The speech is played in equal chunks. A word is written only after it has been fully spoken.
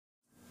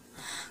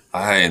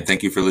Hi, and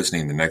thank you for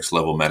listening to Next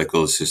Level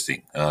Medical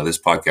Assisting. This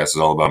podcast is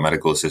all about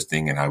medical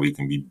assisting and how we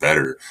can be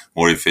better,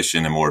 more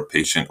efficient, and more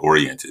patient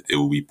oriented. It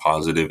will be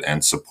positive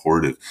and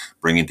supportive,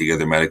 bringing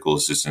together medical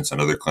assistants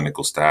and other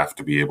clinical staff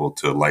to be able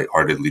to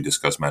lightheartedly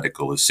discuss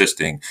medical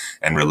assisting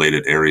and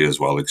related areas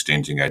while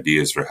exchanging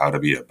ideas for how to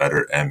be a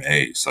better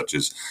MA, such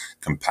as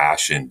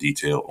compassion,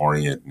 detail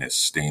orientedness,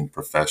 staying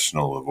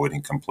professional,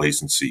 avoiding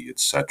complacency,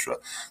 etc.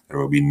 There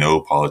will be no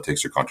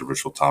politics or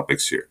controversial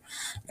topics here.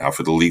 Now,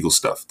 for the legal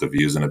stuff, the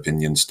views and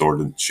opinions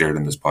stored and shared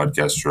in this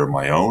podcast are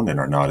my own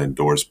and are not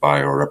endorsed by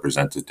or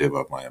representative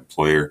of my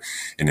employer.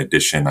 In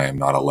addition, I am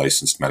not a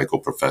licensed medical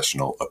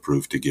professional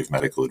approved to give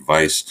medical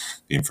advice.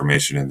 The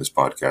information in this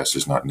podcast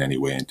is not in any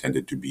way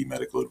intended to be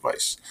medical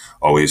advice.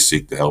 Always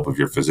seek the help of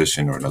your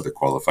physician or another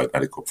qualified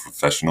medical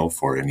professional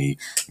for any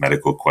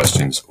medical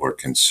questions or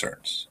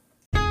concerns.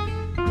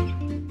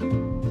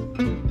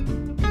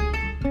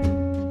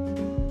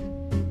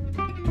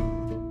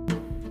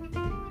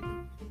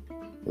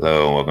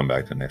 Hello, and welcome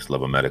back to Next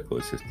Level Medical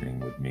Assisting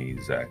with me,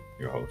 Zach,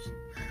 your host.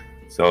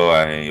 So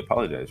I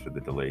apologize for the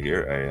delay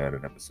here. I had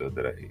an episode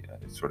that I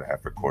sort of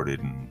half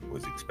recorded and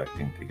was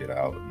expecting to get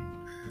out,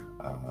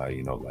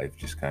 and life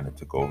just kind of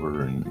took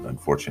over, and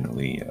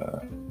unfortunately,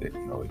 it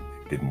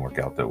didn't work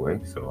out that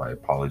way. So I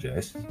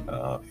apologize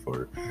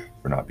for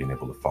not being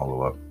able to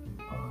follow up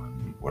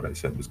on what I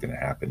said was going to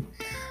happen.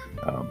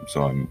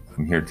 So I'm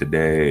here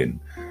today, and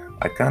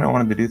I kind of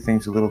wanted to do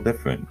things a little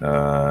different.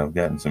 I've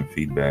gotten some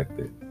feedback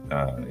that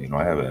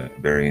I have a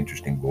very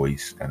interesting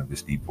voice, kind of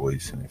this deep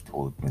voice, and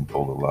been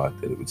told a lot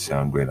that it would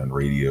sound great on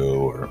radio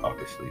or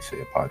obviously,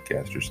 say, a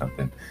podcast or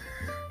something.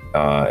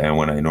 And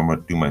when I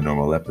normally do my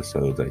normal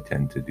episodes, I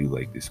tend to do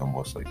like this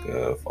almost like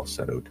a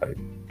falsetto type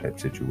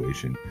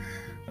situation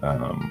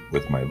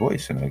with my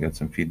voice. And I got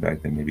some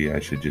feedback that maybe I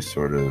should just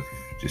sort of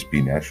just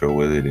be natural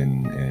with it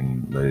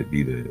and let it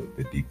be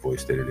the deep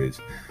voice that it is.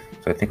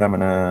 So I think I'm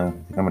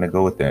gonna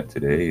go with that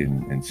today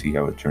and see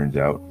how it turns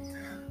out.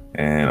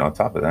 And on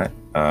top of that,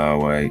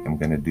 what I'm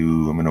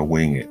gonna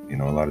wing it.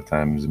 A lot of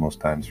times, most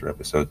times for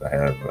episodes, I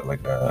have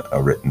like a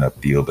written up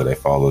deal that I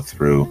follow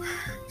through.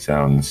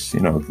 Sounds, it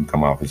can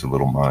come off as a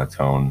little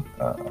monotone.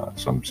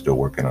 So I'm still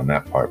working on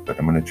that part, but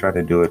I'm gonna try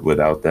to do it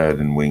without that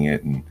and wing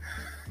it. And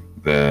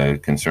the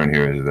concern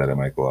here is that I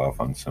might go off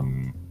on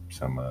some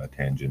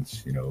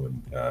tangents,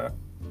 and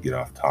get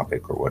off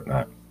topic or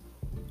whatnot.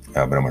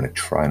 But I'm going to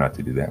try not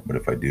to do that. But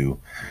if I do,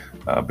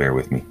 bear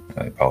with me.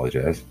 I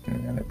apologize,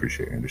 and I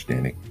appreciate your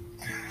understanding.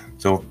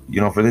 So,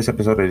 for this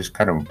episode, I just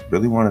kind of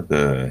really wanted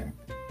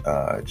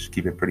to just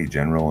keep it pretty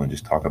general and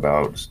just talk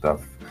about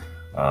stuff,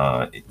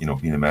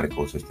 being a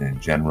medical assistant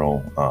in general,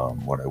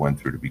 what I went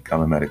through to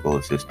become a medical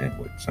assistant,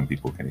 what some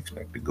people can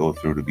expect to go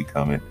through to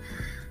become it,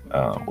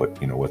 what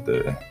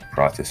the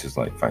process is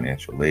like,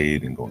 financial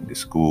aid and going to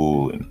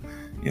school. And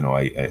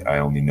I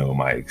only know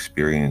my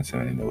experience,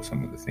 and I know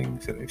some of the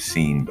things that I've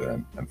seen, but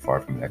I'm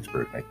far from an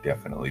expert. I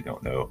definitely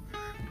don't know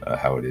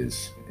how it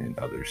is in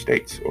other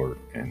states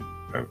and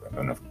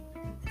of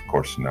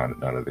course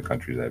not other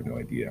countries. I have no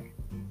idea.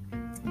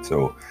 And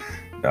so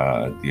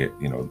I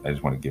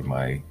just want to give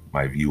my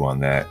view on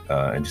that,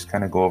 and just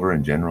kind of go over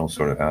in general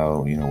sort of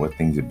how what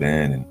things have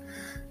been, and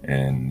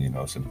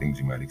some things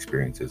you might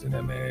experience as an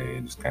MA,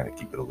 and just kind of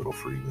keep it a little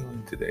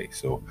freewheeling today.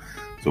 So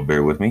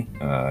bear with me.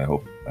 I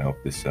hope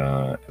this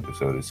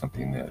episode is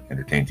something that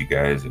entertains you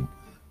guys,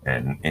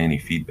 and any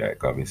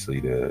feedback,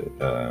 obviously,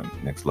 to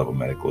Next Level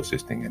Medical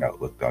Assisting at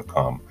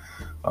Outlook.com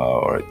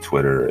or at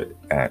Twitter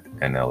at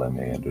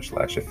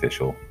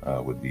NLMA_official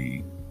would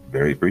be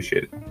very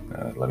appreciated.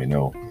 Let me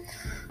know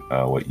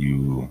what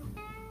you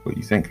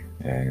think,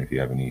 and if you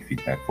have any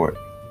feedback for it.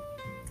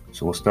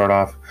 So we'll start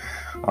off.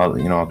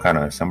 I'll kind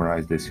of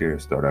summarize this here.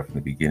 Start off in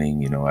the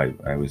beginning. I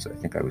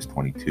think I was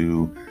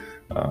 22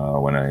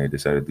 when I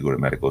decided to go to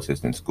medical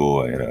assistant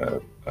school. I had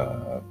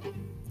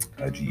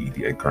a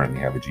GED. I currently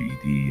have a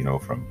GED.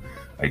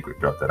 I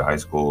dropped out of high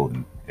school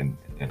and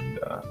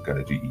got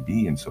a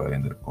GED, and so I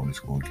ended up going to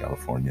school in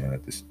California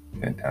at this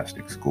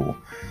fantastic school.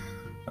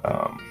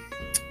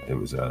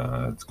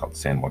 It's called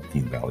San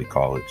Joaquin Valley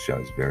College. I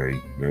was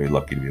very, very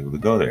lucky to be able to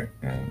go there,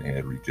 and they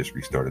had just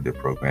restarted their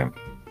program.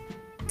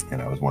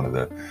 And I was one of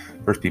the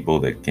first people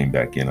that came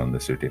back in on the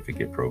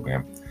certificate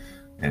program.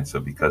 And so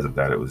because of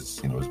that, it was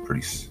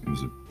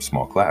a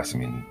small class. I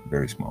mean,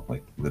 very small,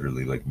 like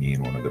literally like me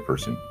and one other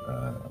person,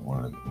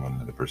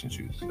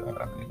 she was,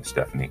 her name was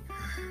Stephanie.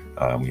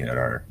 We had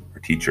our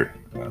teacher,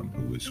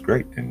 who was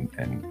great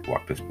and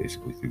walked us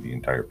basically through the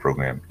entire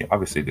program.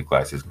 Obviously the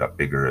classes got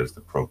bigger as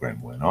the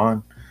program went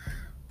on.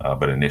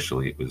 But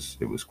initially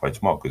it was quite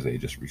small because they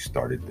just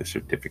restarted the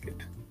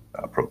certificate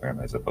program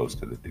as opposed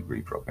to the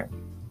degree program.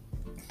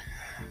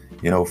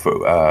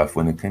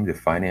 When it came to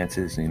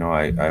finances,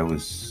 I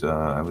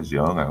was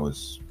young. I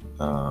was,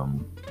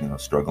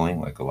 struggling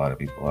like a lot of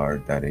people are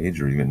at that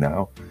age or even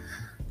now.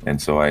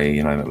 And so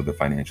I met with a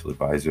financial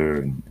advisor,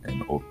 and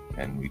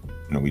we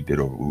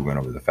went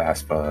over the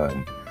FAFSA,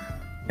 and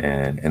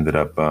and ended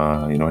up,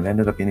 it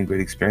ended up being a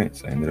great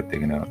experience. I ended up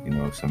taking out,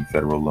 some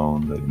federal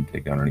loans. I didn't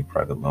take out any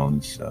private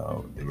loans.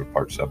 They were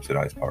part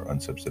subsidized, part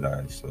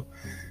unsubsidized. So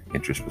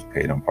interest was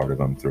paid on part of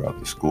them throughout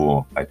the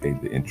school. I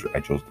paid the interest. I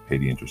chose to pay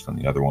the interest on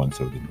the other one,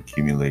 so it didn't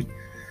accumulate.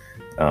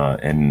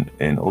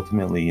 And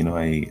ultimately,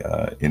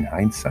 in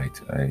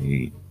hindsight,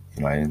 I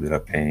ended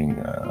up paying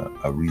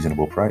a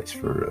reasonable price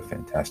for a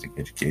fantastic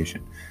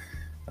education.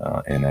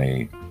 And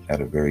I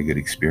had a very good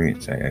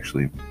experience.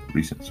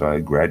 So I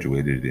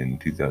graduated in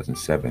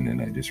 2007,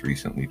 and I just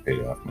recently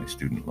paid off my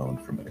student loan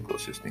for medical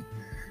assisting.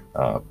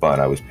 But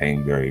I was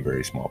paying very,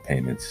 very small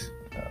payments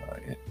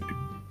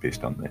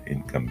based on the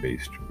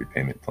income-based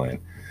repayment plan.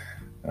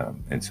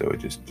 And so it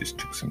just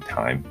took some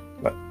time,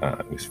 but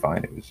it was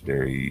fine. It was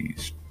very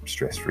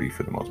stress-free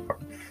for the most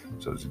part.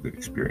 So it was a good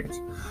experience.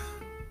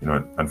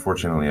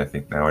 Unfortunately, I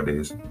think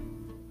nowadays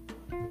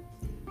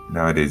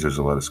there's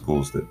a lot of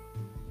schools that,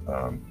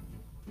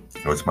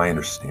 it's my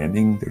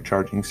understanding they're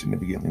charging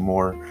significantly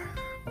more.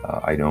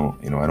 I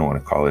don't want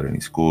to call it any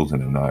schools,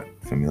 and I'm not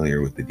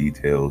familiar with the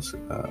details.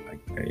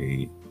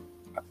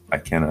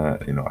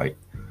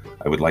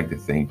 I would like to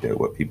think that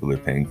what people are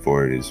paying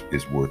for it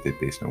is worth it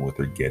based on what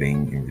they're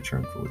getting in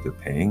return for what they're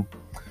paying.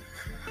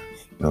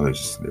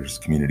 There's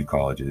community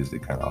colleges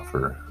that kind of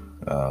offer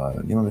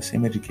the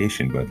same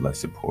education, but less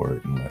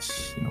support and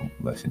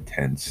less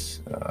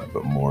intense,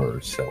 but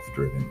more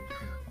self-driven.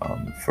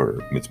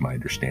 It's my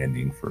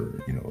understanding, for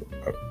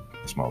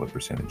a smaller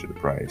percentage of the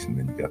price. And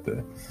then you got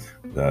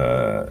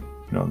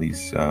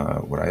these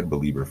what I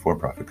believe are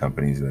for-profit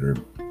companies that are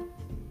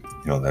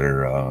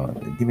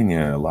giving you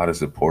a lot of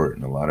support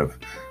and they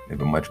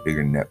have a much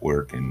bigger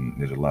network, and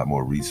there's a lot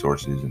more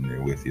resources, and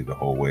they're with you the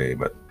whole way.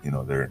 But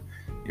you're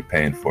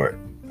paying for it,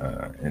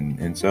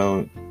 and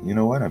so you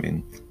know what I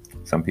mean.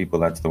 Some people,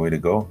 that's the way to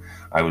go.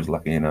 I was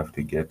lucky enough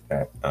to get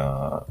that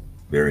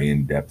very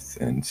in-depth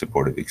and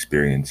supportive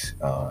experience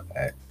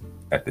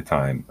at the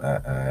time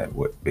at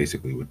what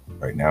basically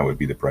right now would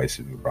be the price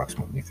of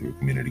approximately through a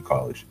community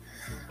college.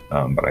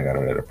 But I got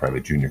it at a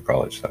private junior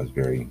college, so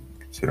I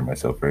consider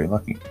myself very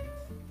lucky.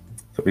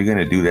 So if you're going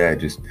to do that,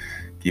 just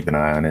keep an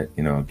eye on it.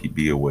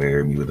 Be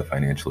aware. Meet with a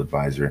financial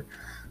advisor.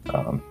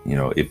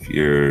 If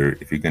you're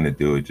going to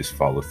do it, just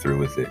follow through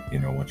with it.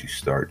 Once you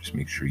start, just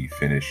make sure you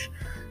finish.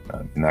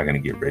 You're not going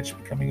to get rich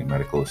becoming a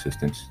medical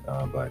assistant,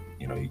 but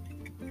you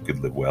could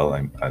live well.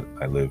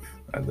 I live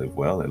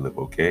well. I live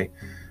okay.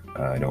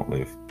 I don't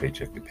live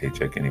paycheck to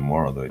paycheck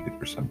anymore, although I did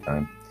for some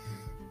time.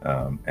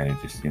 And it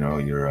just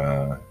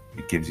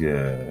it gives you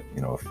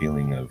a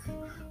feeling of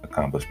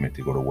accomplishment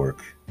to go to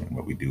work and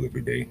what we do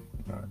every day,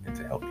 and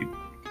to help people,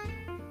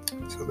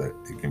 so that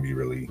it can be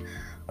really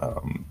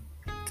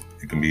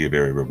it can be a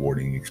very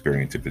rewarding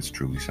experience if it's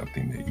truly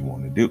something that you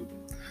want to do.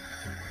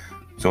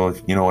 So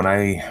when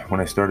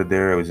I started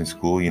there, I was in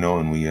school,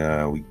 and we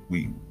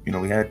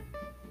had,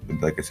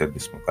 like I said,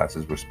 the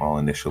classes were small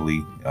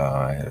initially.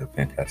 I had a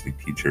fantastic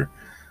teacher.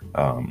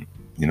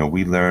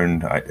 We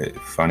learned,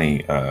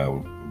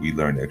 we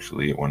learned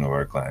actually at one of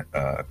our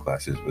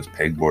classes was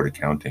pegboard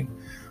accounting,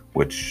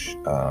 which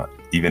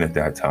even at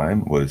that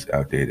time was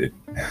outdated.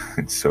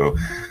 So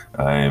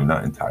I am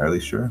not entirely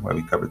sure why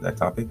we covered that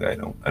topic. I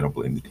don't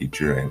blame the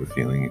teacher. I have a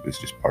feeling it was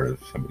just part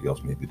of, somebody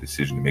else made the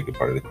decision to make it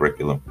part of the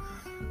curriculum.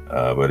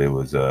 But it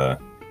was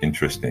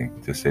interesting,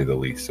 to say the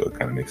least. So it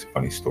kind of makes a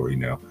funny story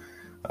now.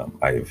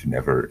 I have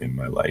never in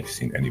my life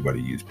seen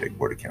anybody use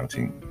pegboard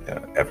accounting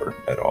ever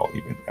at all,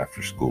 even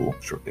after school,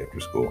 shortly after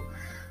school.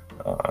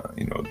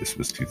 This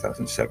was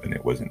 2007.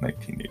 It wasn't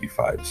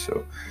 1985.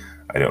 So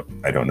I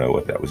don't know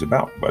what that was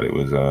about, but it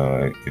was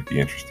it'd be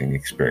interesting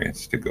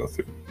experience to go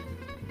through.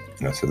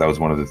 So that was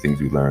one of the things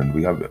we learned.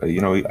 We have,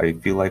 I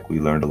feel like we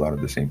learned a lot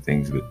of the same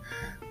things that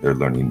they're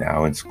learning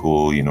now in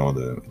school.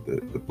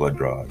 The blood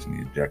draws and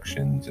the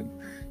injections, and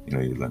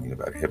you're learning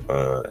about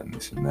HIPAA and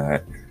this and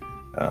that.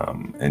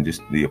 And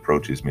just the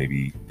approaches may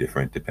be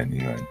different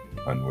depending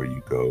on where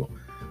you go.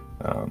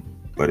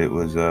 But it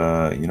was,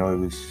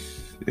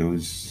 it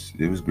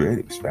was great.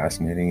 It was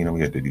fascinating.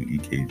 We had to do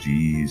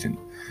EKGs, and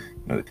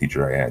the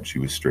teacher I had, she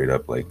was straight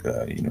up like,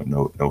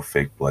 no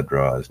fake blood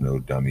draws, no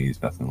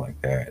dummies, nothing like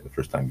that. The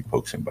first time you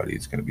poke somebody,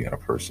 it's going to be on a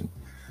person,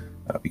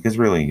 because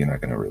really you're not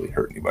going to really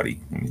hurt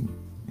anybody. I mean,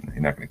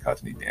 you're not going to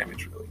cause any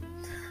damage really.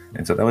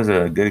 And so that was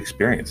a good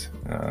experience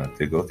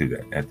to go through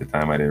that. At the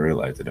time, I didn't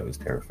realize that I was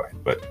terrified,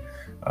 but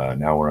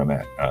now where I'm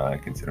at, I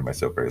consider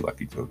myself very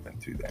lucky to have been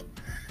through that.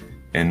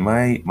 And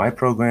my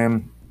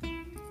program,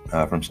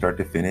 from start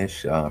to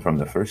finish, from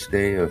the first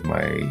day of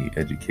my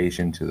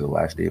education to the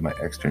last day of my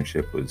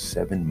externship, was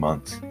 7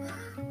 months,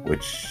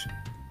 which,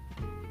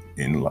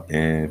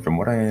 from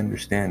what I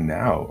understand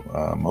now,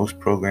 most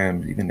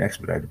programs, even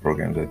expedited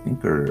programs, I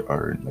think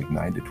are like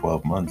 9 to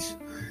 12 months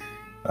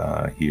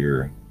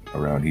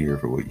around here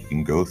for what you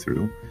can go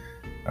through.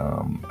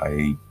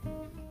 I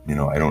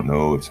don't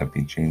know if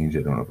something changed.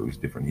 I don't know if it was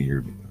different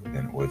here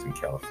than it was in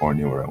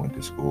California where I went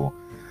to school.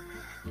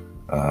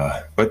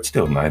 But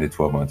still, 9 to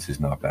 12 months is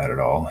not bad at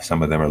all.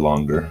 Some of them are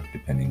longer,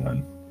 depending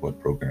on what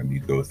program you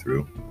go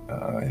through,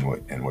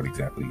 and what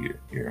exactly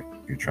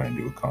you're trying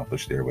to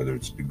accomplish there, whether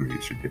it's a degree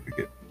or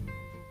certificate.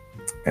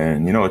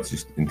 And it's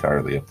just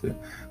entirely up to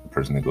the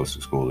person that goes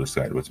to school to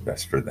decide what's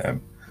best for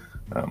them.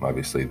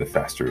 Obviously, the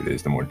faster it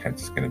is, the more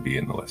intense it's going to be,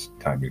 and the less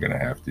time you're going to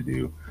have to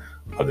do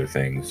other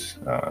things,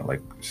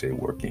 like, say,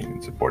 working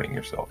and supporting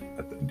yourself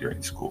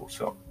during school.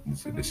 So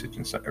it's a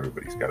decision that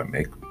everybody's got to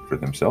make for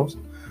themselves.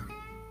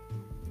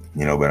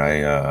 But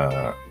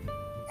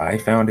I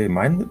found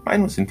mine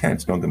was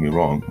intense, don't get me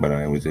wrong, but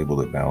I was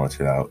able to balance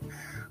it out.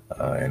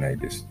 And I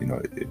just,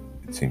 it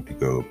seemed to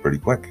go pretty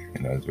quick,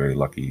 and I was very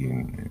lucky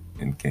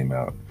and came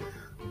out,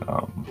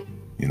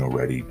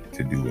 ready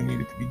to do what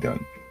needed to be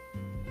done.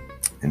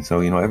 And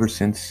so, ever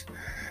since,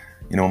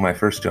 my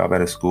first job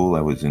out of school,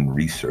 I was in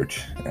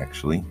research,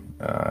 actually.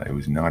 I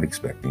was not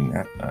expecting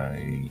that.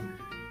 I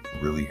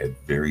really had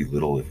very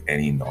little, if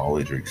any,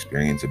 knowledge or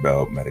experience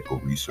about medical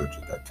research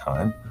at that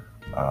time.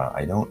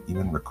 I don't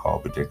even recall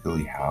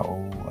particularly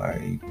how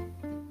I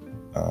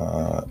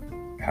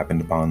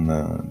happened upon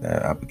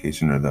the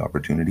application or the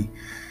opportunity,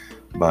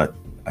 but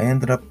I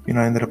ended up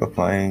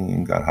applying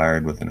and got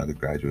hired with another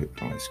graduate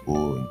from my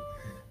school,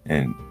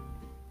 and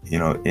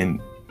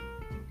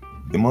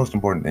the most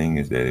important thing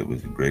is that it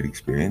was a great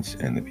experience,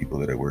 and the people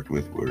that I worked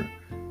with were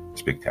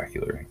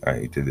spectacular.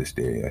 To this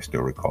day, I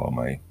still recall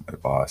my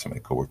boss and my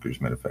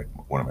coworkers. Matter of fact,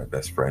 one of my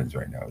best friends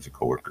right now is a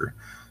coworker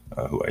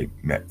who I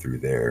met through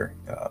there,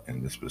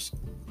 and this was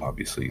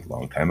obviously a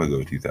long time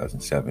ago,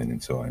 2007,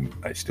 and so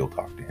I still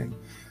talk to him,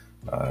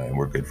 and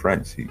we're good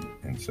friends. It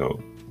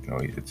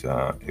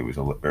was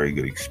a very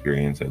good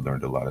experience. I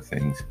learned a lot of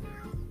things.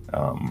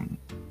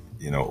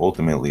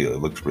 Ultimately it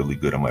looks really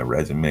good on my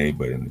resume,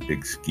 but in the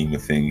big scheme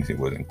of things, it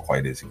wasn't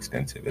quite as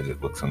extensive as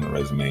it looks on the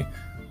resume.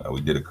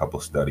 We did a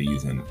couple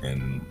studies, and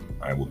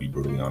I will be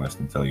brutally honest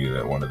and tell you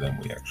that one of them,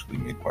 we actually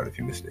made quite a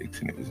few mistakes,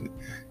 and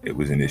it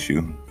was an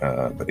issue,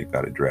 but it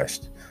got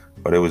addressed.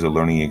 But it was a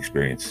learning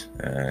experience,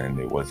 and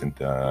it wasn't,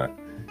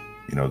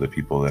 the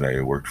people that I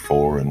worked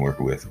for and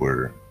worked with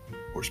were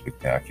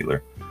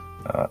spectacular,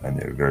 and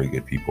they're very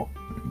good people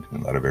and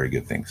doing a lot of very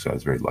good things. So I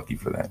was very lucky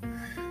for that.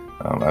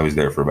 I was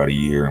there for about a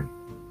year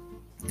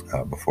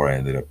before I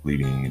ended up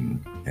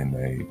leaving, and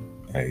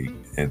I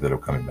ended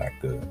up coming back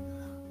to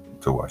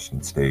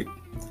Washington State.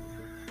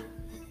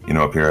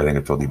 Up here, I think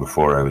I told you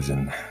before, I was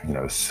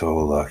so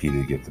lucky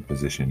to get the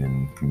position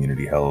in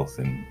community health,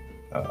 and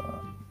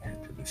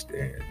to this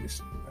day,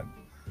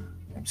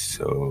 I'm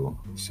so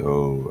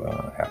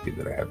happy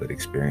that I have that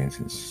experience,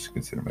 and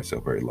consider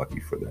myself very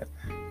lucky for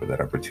that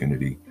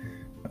opportunity.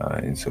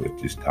 And so it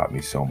just taught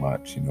me so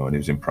much, and it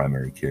was in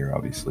primary care,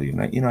 obviously.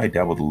 And I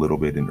dabbled a little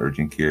bit in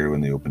urgent care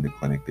when they opened a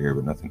clinic there,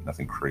 but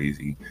nothing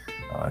crazy.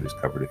 I just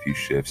covered a few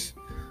shifts.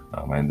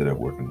 I ended up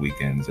working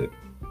weekends at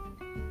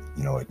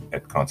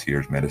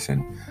concierge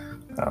medicine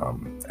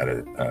at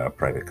a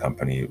private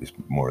company. It was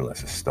more or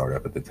less a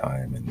startup at the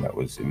time, and it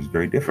was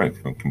very different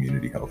from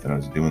community health. And I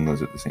was doing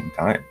those at the same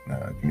time,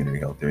 community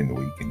health during the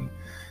week and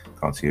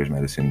concierge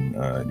medicine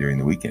during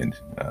the weekend,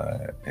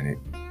 and it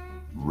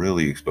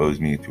really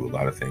exposed me to a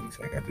lot of things.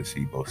 I got to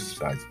see both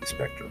sides of the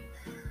spectrum,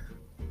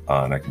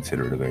 and I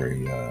consider it a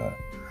very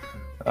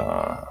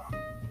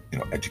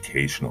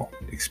educational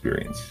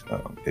experience.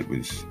 It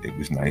was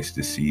nice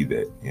to see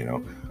that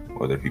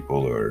whether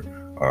people are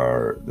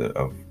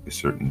of a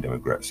certain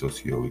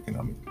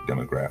socioeconomic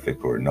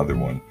demographic or another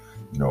one,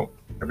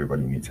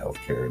 everybody needs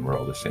healthcare, and we're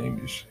all the same.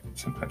 You just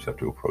sometimes have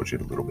to approach it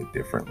a little bit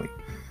differently,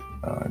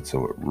 and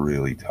so it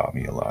really taught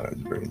me a lot. I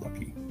was very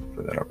lucky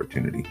for that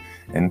opportunity,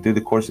 and through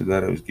the course of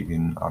that, I was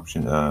given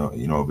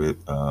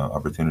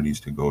opportunities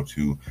to go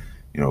to,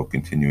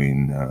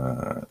 continuing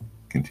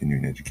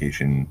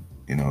education,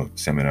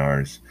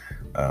 seminars.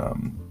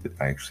 That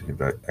I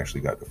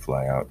actually got to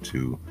fly out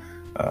to,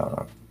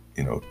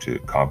 to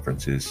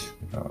conferences,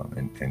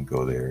 and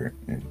go there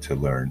and to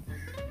learn.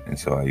 And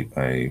so I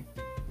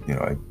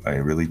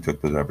really took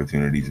those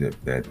opportunities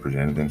that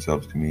presented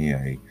themselves to me.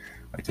 I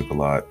took a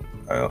lot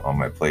on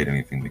my plate.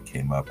 Anything that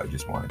came up, I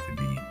just wanted to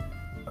be,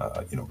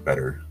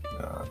 better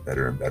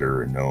and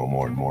better, and know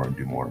more and more and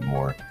do more and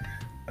more.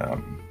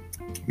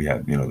 We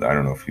had, I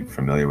don't know if you're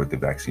familiar with the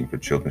Vaccine for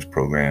Children's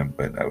program,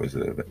 but I was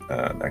a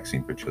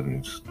Vaccine for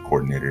Children's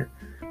coordinator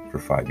for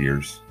 5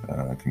 years,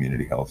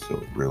 community health. So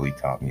it really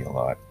taught me a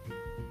lot.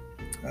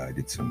 I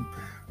did some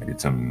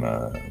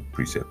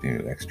precepting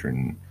at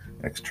externs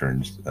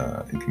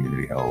in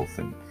community health,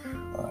 and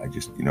I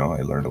just,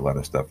 I learned a lot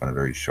of stuff on a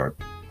very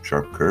sharp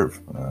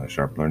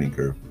learning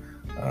curve.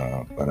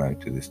 But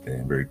to this day,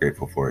 I'm very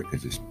grateful for it,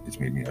 because it's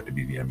made me out to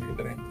be the MA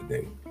that I am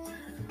today.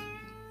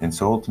 And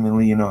so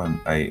ultimately,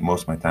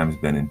 most of my time has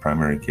been in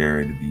primary care.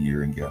 I did the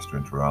year in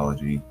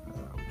gastroenterology,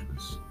 which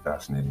was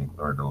fascinating.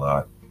 Learned a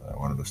lot.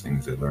 One of those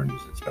things I learned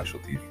is that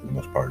specialty, for the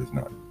most part, is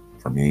not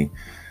for me.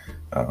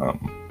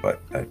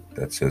 But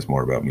that says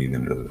more about me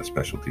than a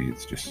specialty.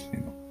 It's just,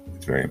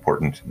 it's very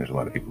important, and there's a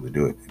lot of people that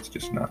do it. It's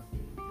just not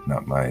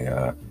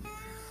my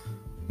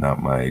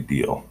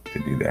deal to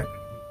do that,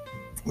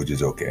 which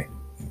is okay.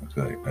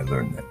 So I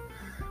learned that.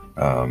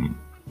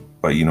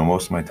 but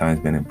most of my time's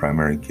been in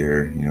primary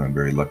care. I'm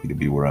very lucky to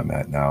be where I'm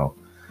at now,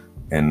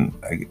 and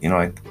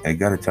I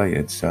got to tell you,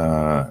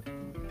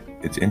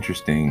 it's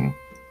interesting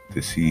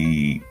to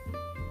see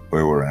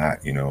where we're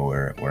at.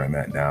 Where I'm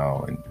at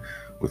now, and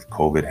with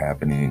COVID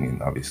happening,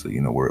 and obviously,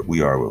 where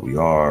we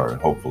are,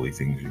 and hopefully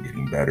things are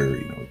getting better.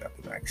 We got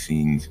the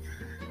vaccines,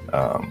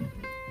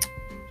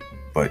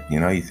 but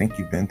you think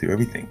you've been through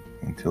everything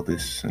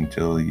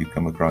until you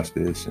come across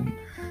this, and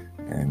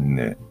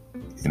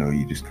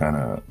you just kind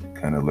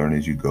of learn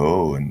as you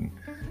go, and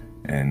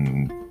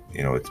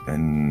it's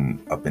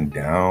been up and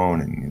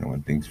down, and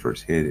when things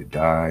first hit, it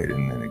died,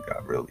 and then it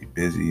got really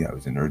busy. I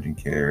was in urgent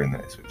care, and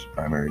then I switched to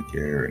primary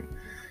care,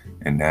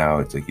 and now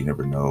it's like you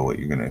never know what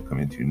you're going to come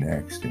into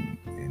next, and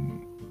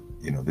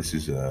this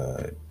is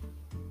a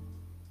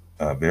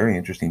very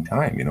interesting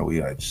time. We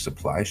had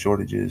supply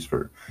shortages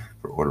for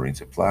ordering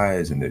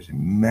supplies, and there's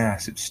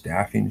massive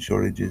staffing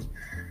shortages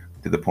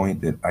to the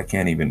point that I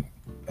can't even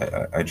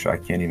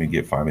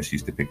get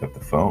pharmacies to pick up the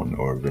phone,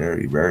 or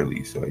very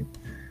rarely. So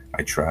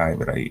I try,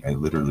 but I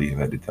literally have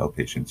had to tell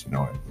patients,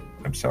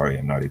 I'm sorry,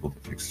 I'm not able to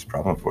fix this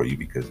problem for you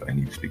because I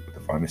need to speak with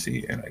the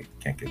pharmacy and I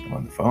can't get them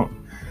on the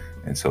phone.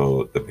 And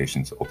so the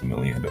patients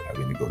ultimately end up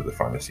having to go to the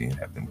pharmacy and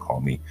have them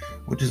call me,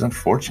 which is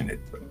unfortunate.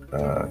 But,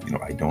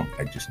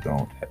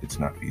 it's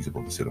not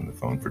feasible to sit on the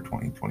phone for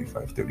 20,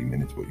 25, 30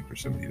 minutes waiting for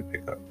somebody to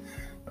pick up,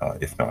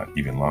 if not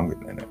even longer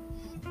than that.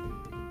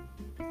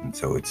 And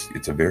so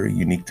it's a very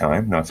unique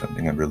time, not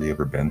something I've really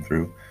ever been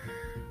through.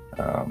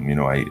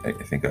 I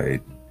think I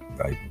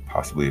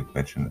possibly have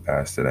mentioned in the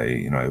past that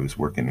I was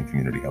working in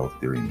community health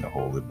during the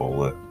whole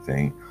Ebola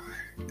thing.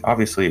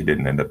 Obviously, it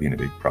didn't end up being a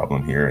big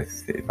problem here.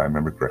 If I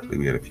remember correctly,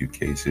 we had a few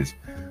cases,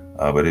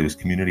 but it was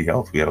community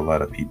health. We had a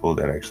lot of people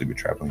that actually were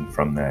traveling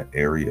from that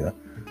area,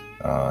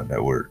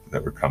 that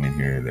were coming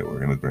here, that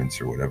were immigrants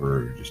or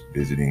whatever, or just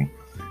visiting.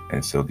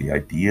 And so the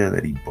idea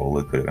that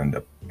Ebola could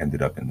have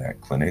ended up in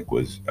that clinic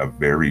was a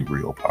very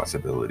real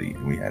possibility.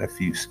 And we had a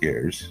few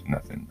scares.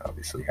 Nothing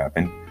obviously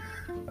happened,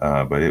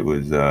 but it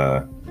was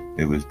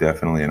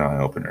definitely an eye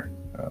opener.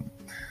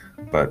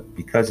 But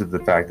because of the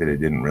fact that it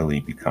didn't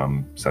really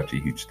become such a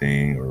huge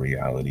thing, or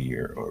reality,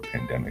 or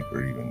pandemic,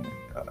 or even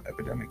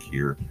epidemic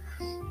here,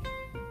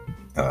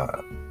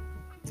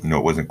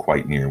 it wasn't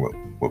quite near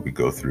what we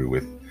go through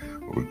with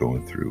what we're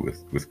going through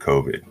with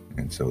COVID.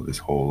 And so this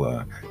whole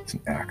it's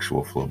an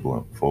actual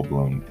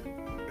full-blown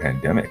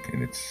pandemic,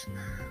 and it's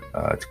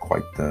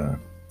quite the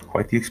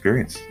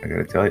experience. I got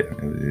to tell you,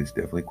 it is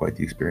definitely quite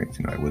the experience.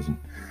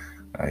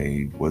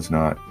 I was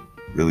not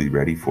really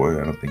ready for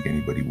it. I don't think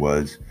anybody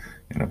was,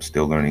 and I'm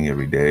still learning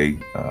every day.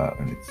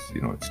 And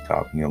it's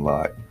taught me a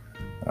lot.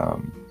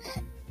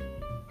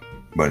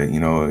 But it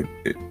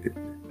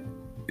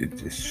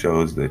just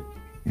shows that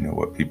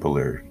what people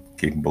are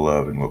capable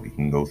of and what we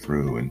can go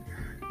through, and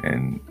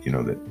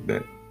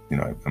that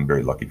I'm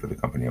very lucky for the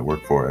company I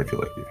work for. I feel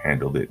like they've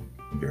handled it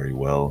very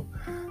well.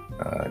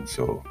 And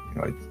so,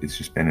 it's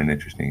just been an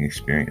interesting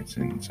experience,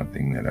 and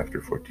something that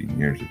after 14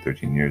 years or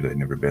 13 years I'd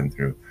never been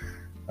through.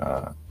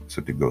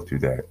 So to go through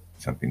that,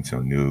 something so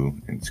new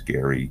and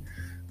scary,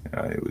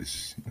 it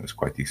was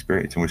quite the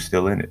experience. And we're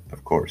still in it,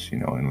 of course,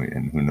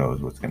 and who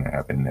knows what's going to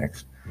happen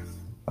next.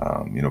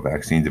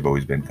 Vaccines have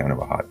always been kind of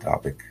a hot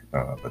topic,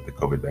 but the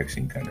COVID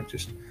vaccine kind of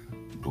just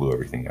blew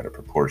everything out of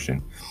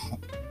proportion.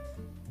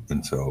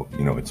 And so,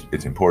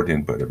 it's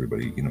important, but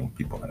everybody,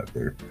 people have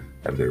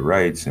their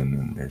rights, and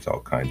then there's all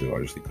kinds of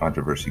obviously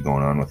controversy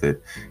going on with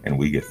it, and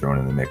we get thrown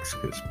in the mix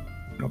because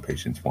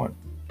patients want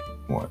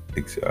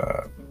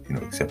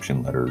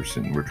exception letters,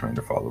 and we're trying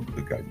to follow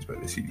the guidance by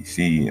the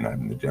CDC, and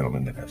I'm the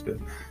gentleman that has to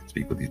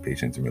speak with these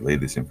patients and relay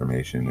this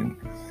information. And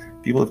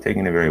people have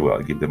taken it very well.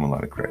 I give them a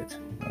lot of credit,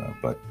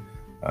 but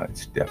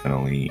it's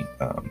definitely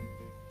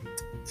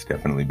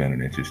been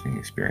an interesting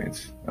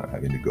experience,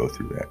 having to go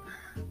through that,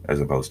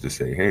 as opposed to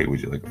say, hey,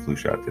 would you like a flu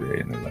shot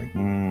today? And they're like,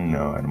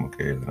 no, I'm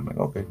okay. And then I'm like,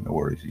 okay, no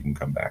worries, you can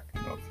come back.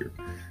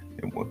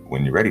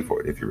 When you're ready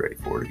for it, if you're ready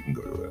for it, you can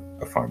go to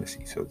a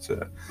pharmacy. So it's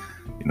the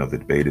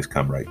debate has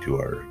come right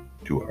to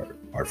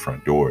our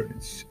front door, and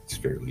it's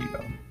fairly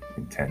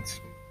intense,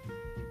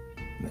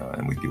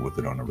 and we deal with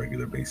it on a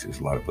regular basis.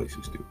 A lot of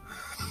places do,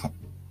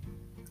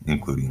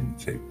 including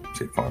say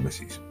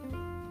pharmacies,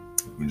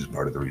 which is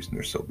part of the reason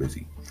they're so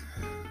busy.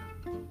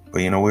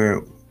 But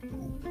where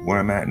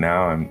I'm at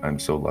now, I'm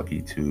so lucky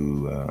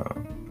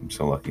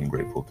and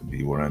grateful to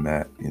be where I'm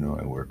at.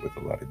 I work with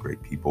a lot of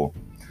great people.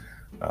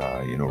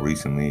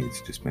 Recently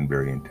it's just been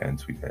very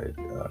intense. We've had,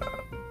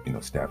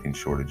 staffing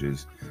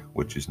shortages,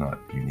 which is not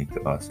unique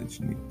to us. It's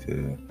unique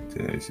to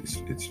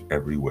it's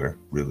everywhere,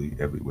 really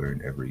everywhere,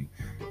 in every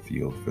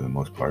field for the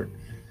most part.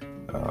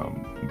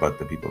 But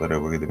the people that I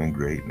work with have been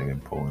great, and they've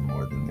been pulling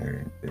more than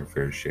their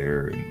fair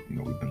share. And,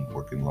 we've been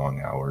working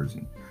long hours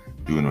and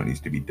doing what needs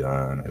to be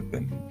done. I've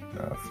been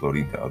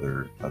floating to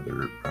other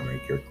primary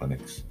care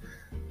clinics,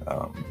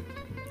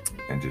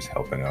 and just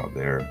helping out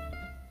there.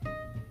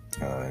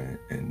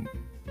 And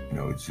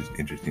it's just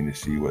interesting to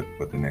see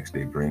what the next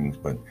day brings,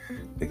 but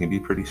it can be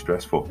pretty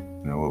stressful,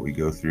 what we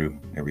go through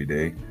every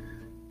day.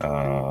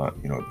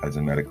 As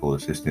a medical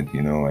assistant,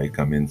 I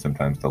come in,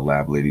 sometimes the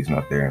lab lady's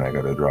not there and I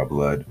got to draw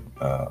blood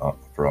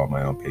for all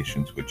my own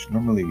patients, which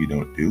normally we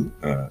don't do,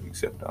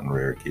 except on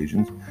rare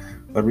occasions.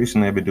 But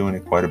recently I've been doing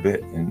it quite a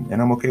bit, and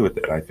I'm okay with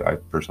that. I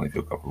personally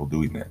feel comfortable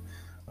doing that.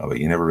 But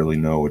you never really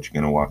know what you're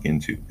going to walk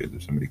into, because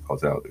if somebody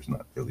calls out, there's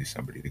not really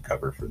somebody to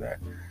cover for that.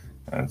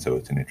 And so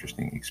it's an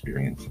interesting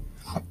experience.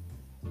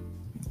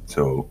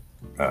 So,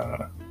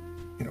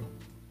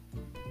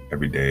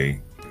 every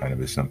day kind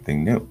of is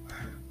something new.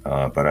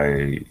 But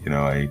I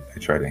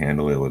try to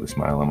handle it with a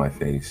smile on my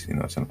face.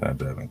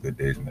 Sometimes I have my good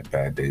days and my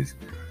bad days.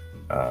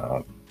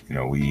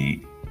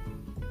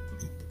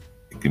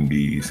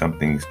 Some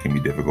things can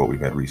be difficult. We've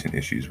had recent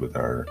issues with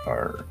our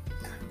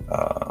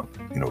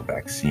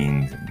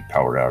vaccines and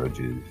power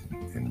outages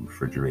and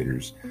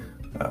refrigerators,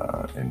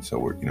 and so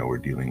we're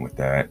dealing with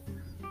that,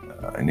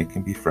 and it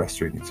can be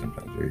frustrating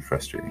sometimes, very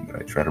frustrating. But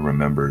I try to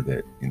remember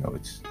that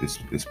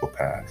this will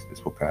pass.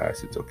 This will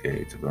pass. It's okay.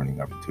 It's a learning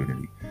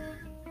opportunity,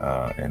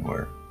 and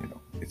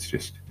it's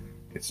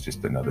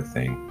just another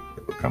thing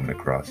that we're coming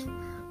across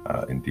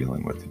and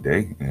dealing with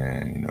today,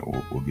 and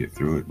we'll get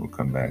through it. We'll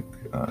come back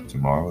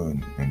tomorrow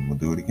and we'll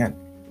do it again.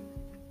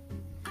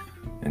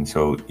 And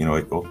so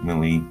it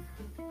ultimately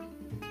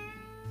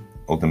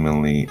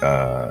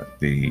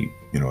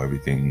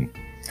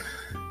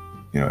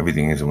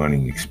everything is a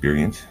learning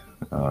experience,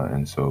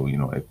 and so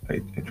I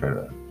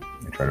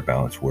try to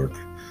balance work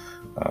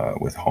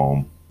with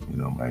home.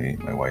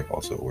 My wife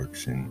also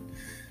works in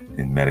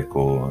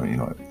medical. I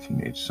have a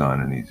teenage son,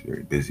 and he's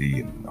very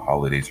busy, and the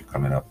holidays are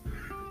coming up.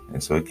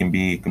 And so it can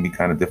be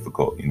kind of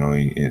difficult.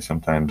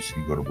 Sometimes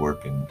you go to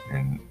work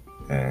and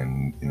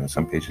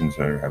some patients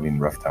are having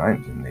rough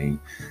times, and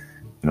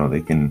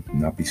they can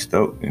not be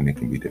stoked, and it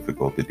can be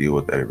difficult to deal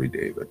with that every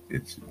day. But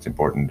it's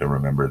important to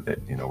remember that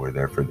we're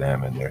there for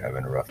them, and they're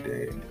having a rough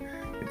day, and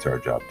it's our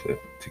job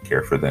to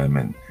care for them,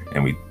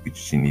 and we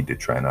just need to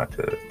try not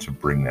to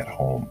bring that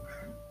home.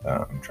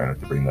 Try not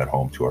to bring that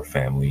home to our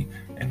family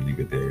and leave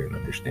it there, and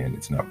understand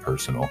it's not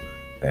personal.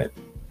 That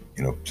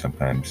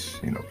sometimes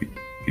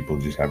people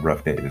just have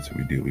rough days. That's what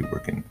we do. We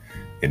work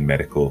in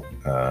medical,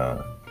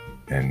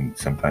 and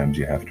sometimes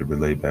you have to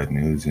relay bad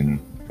news, and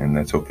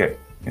that's okay.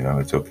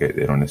 It's okay.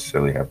 They don't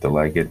necessarily have to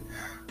like it,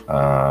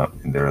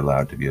 and they're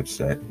allowed to be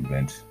upset and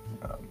vent.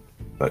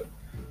 But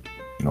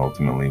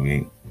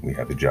ultimately, we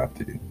have a job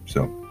to do.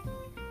 So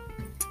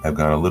I've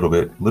gone a little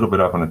bit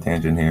off on a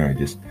tangent here.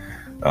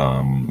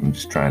 I'm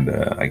just trying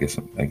to. I guess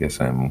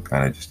I'm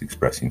kind of just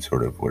expressing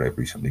sort of what I've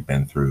recently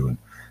been through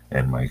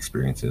and my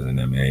experience as an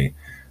MA.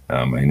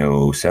 I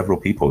know several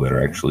people that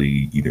are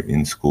actually either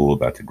in school,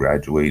 about to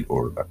graduate,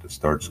 or about to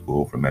start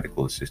school for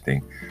medical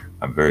assisting.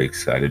 I'm very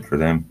excited for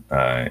them.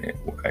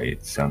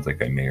 It sounds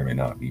like I may or may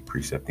not be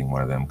precepting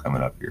one of them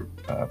coming up here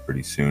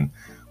pretty soon,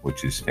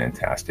 which is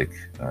fantastic.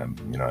 I'm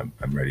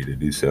ready to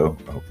do so.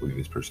 Hopefully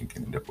this person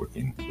can end up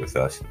working with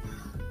us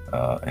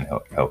and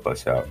help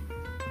us out.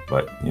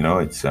 But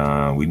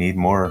we need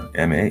more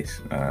MAs.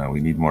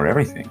 We need more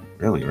everything,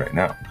 really, right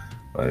now.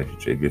 But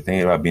if you're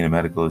thinking about being a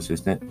medical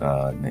assistant,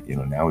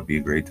 now would be a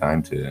great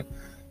time to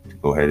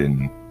go ahead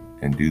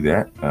and do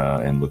that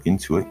and look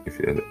into it if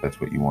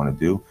that's what you want to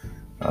do.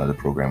 The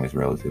program is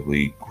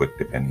relatively quick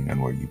depending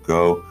on where you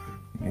go.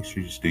 Make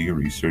sure you just do your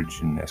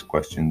research and ask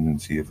questions and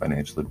see a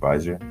financial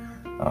advisor.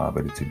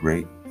 But it's a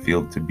great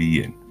field to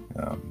be in.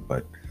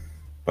 But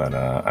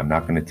I'm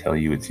not going to tell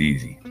you it's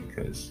easy,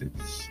 because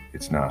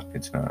it's not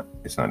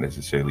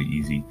necessarily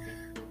easy.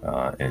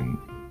 And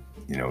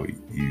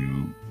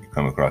you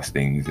come across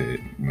things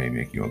that may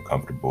make you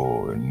uncomfortable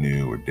or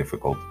new or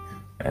difficult,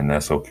 and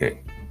that's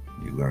okay.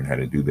 You learn how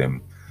to do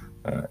them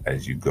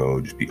as you go.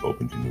 Just be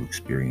open to new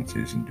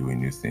experiences and doing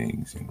new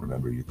things, and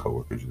remember your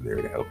coworkers are there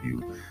to help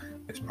you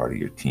as part of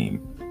your team.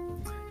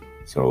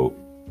 So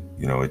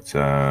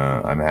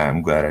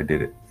I'm glad I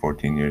did it.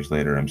 14 years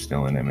later, I'm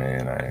still in MA,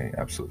 and I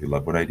absolutely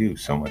love what I do,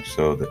 so much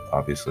so that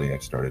obviously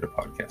I've started a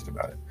podcast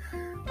about it,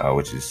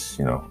 which is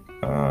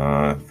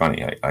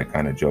funny. I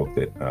kind of joke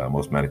that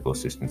most medical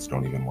assistants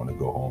don't even want to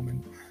go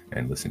home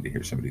and listen to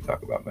hear somebody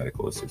talk about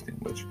medical assisting,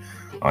 which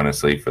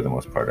honestly, for the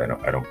most part,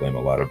 I don't blame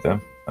a lot of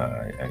them.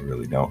 I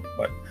really don't.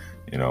 But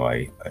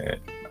I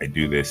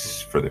do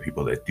this for the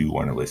people that do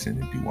want to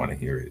listen and do want to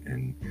hear it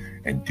and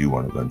do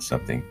want to learn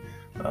something,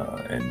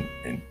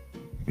 and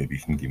maybe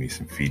you can give me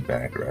some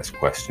feedback or ask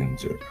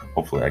questions, or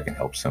hopefully I can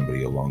help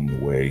somebody along the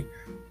way,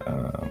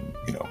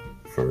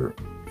 for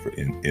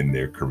in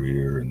their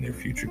career, in their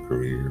future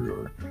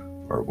career,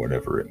 or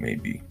whatever it may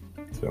be.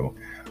 So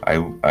I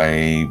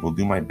will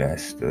do my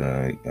best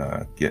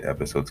to get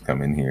episodes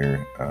come in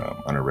here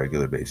on a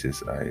regular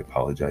basis. I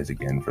apologize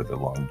again for the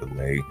long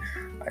delay.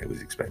 I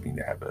was expecting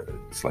to have a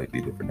slightly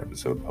different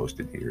episode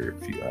posted here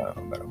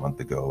about a month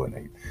ago,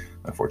 and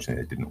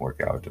unfortunately it didn't work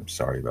out. I'm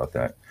sorry about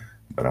that.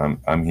 But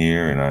I'm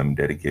here, and I'm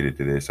dedicated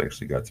to this. I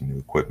actually got some new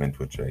equipment,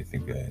 which I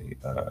think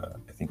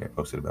I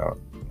posted about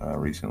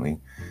recently,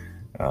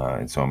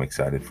 and so I'm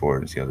excited for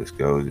it and see how this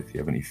goes. If you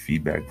have any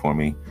feedback for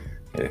me,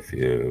 If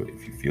you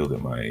feel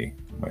that my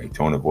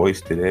tone of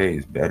voice today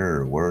is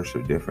better or worse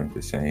or different,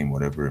 the same,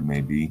 whatever it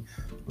may be,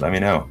 let me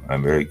know.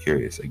 I'm very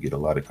curious. I get a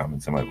lot of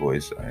comments on my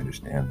voice. I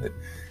understand that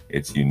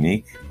it's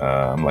unique.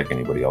 I'm like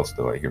anybody else,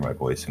 though. I hear my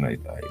voice, and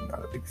I'm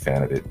not a big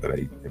fan of it, but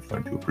I've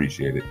learned to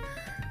appreciate it.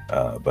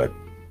 But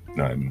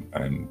no,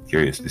 I'm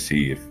curious to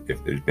see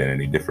if there's been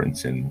any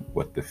difference in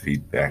what the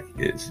feedback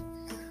is.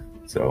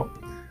 So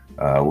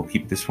we'll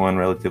keep this one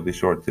relatively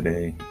short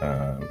today.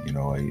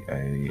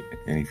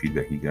 Any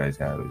feedback you guys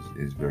have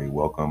is very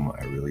welcome.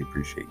 I really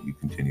appreciate you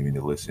continuing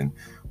to listen.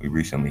 We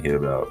recently hit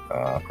about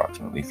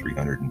approximately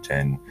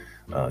 310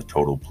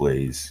 total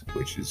plays,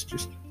 which is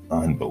just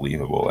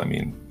unbelievable. I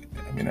mean,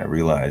 I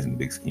realize in the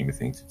big scheme of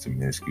things, it's a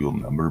minuscule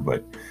number,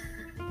 but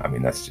I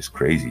mean, that's just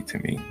crazy to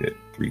me that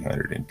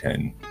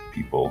 310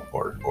 people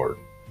or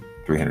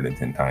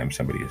 310 times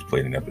somebody has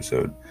played an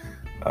episode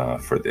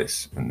for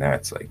this, and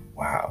that's like,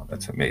 wow,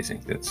 that's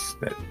amazing. That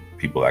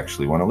people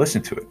actually want to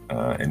listen to it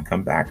and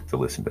come back to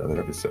listen to other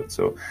episodes.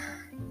 So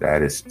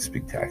that is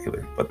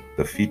spectacular. But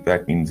the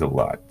feedback means a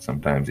lot.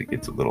 Sometimes it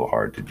gets a little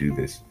hard to do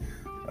this,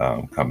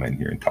 come in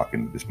here and talk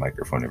into this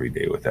microphone every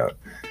day without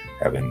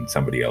having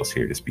somebody else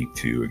here to speak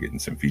to or getting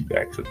some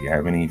feedback. So if you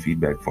have any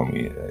feedback for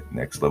me at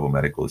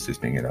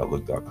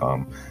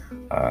nextlevelmedicalassisting@outlook.com,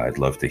 I'd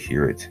love to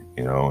hear it.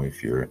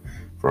 If you're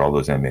for all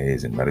those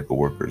MAs and medical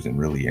workers and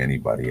really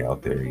anybody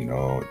out there,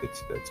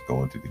 that's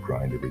going through the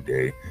grind every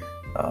day,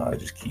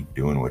 just keep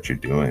doing what you're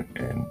doing,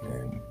 and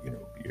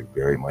you're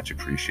very much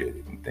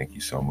appreciated, and thank you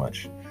so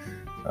much.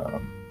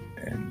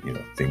 And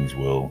things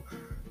will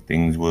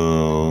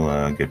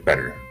get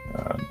better.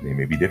 They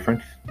may be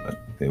different, but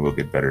they will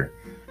get better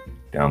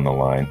down the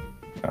line,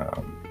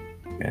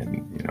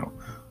 and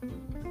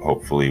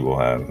hopefully we'll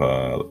have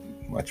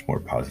much more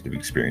positive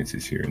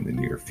experiences here in the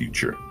near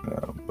future,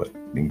 but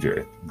things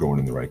are going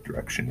in the right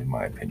direction, in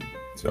my opinion.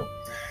 So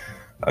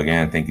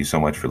again, thank you so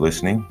much for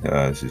listening.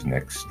 This is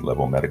Next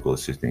Level Medical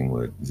Assisting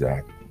with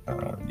Zach,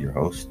 your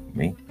host,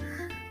 me.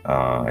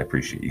 I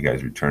appreciate you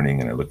guys returning,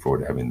 and I look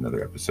forward to having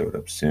another episode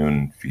up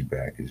soon.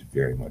 Feedback is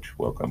very much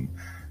welcome,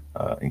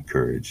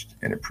 encouraged,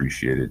 and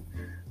appreciated.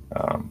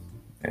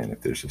 And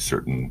if there's a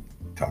certain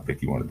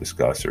topic you want to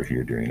discuss or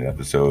hear during an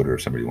episode, or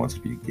somebody wants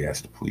to be a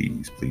guest,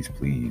 please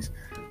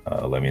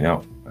let me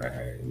know.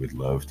 I would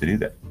love to do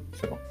that.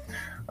 So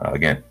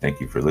again,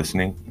 thank you for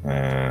listening,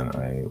 and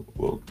I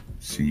will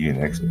see you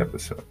next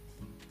episode.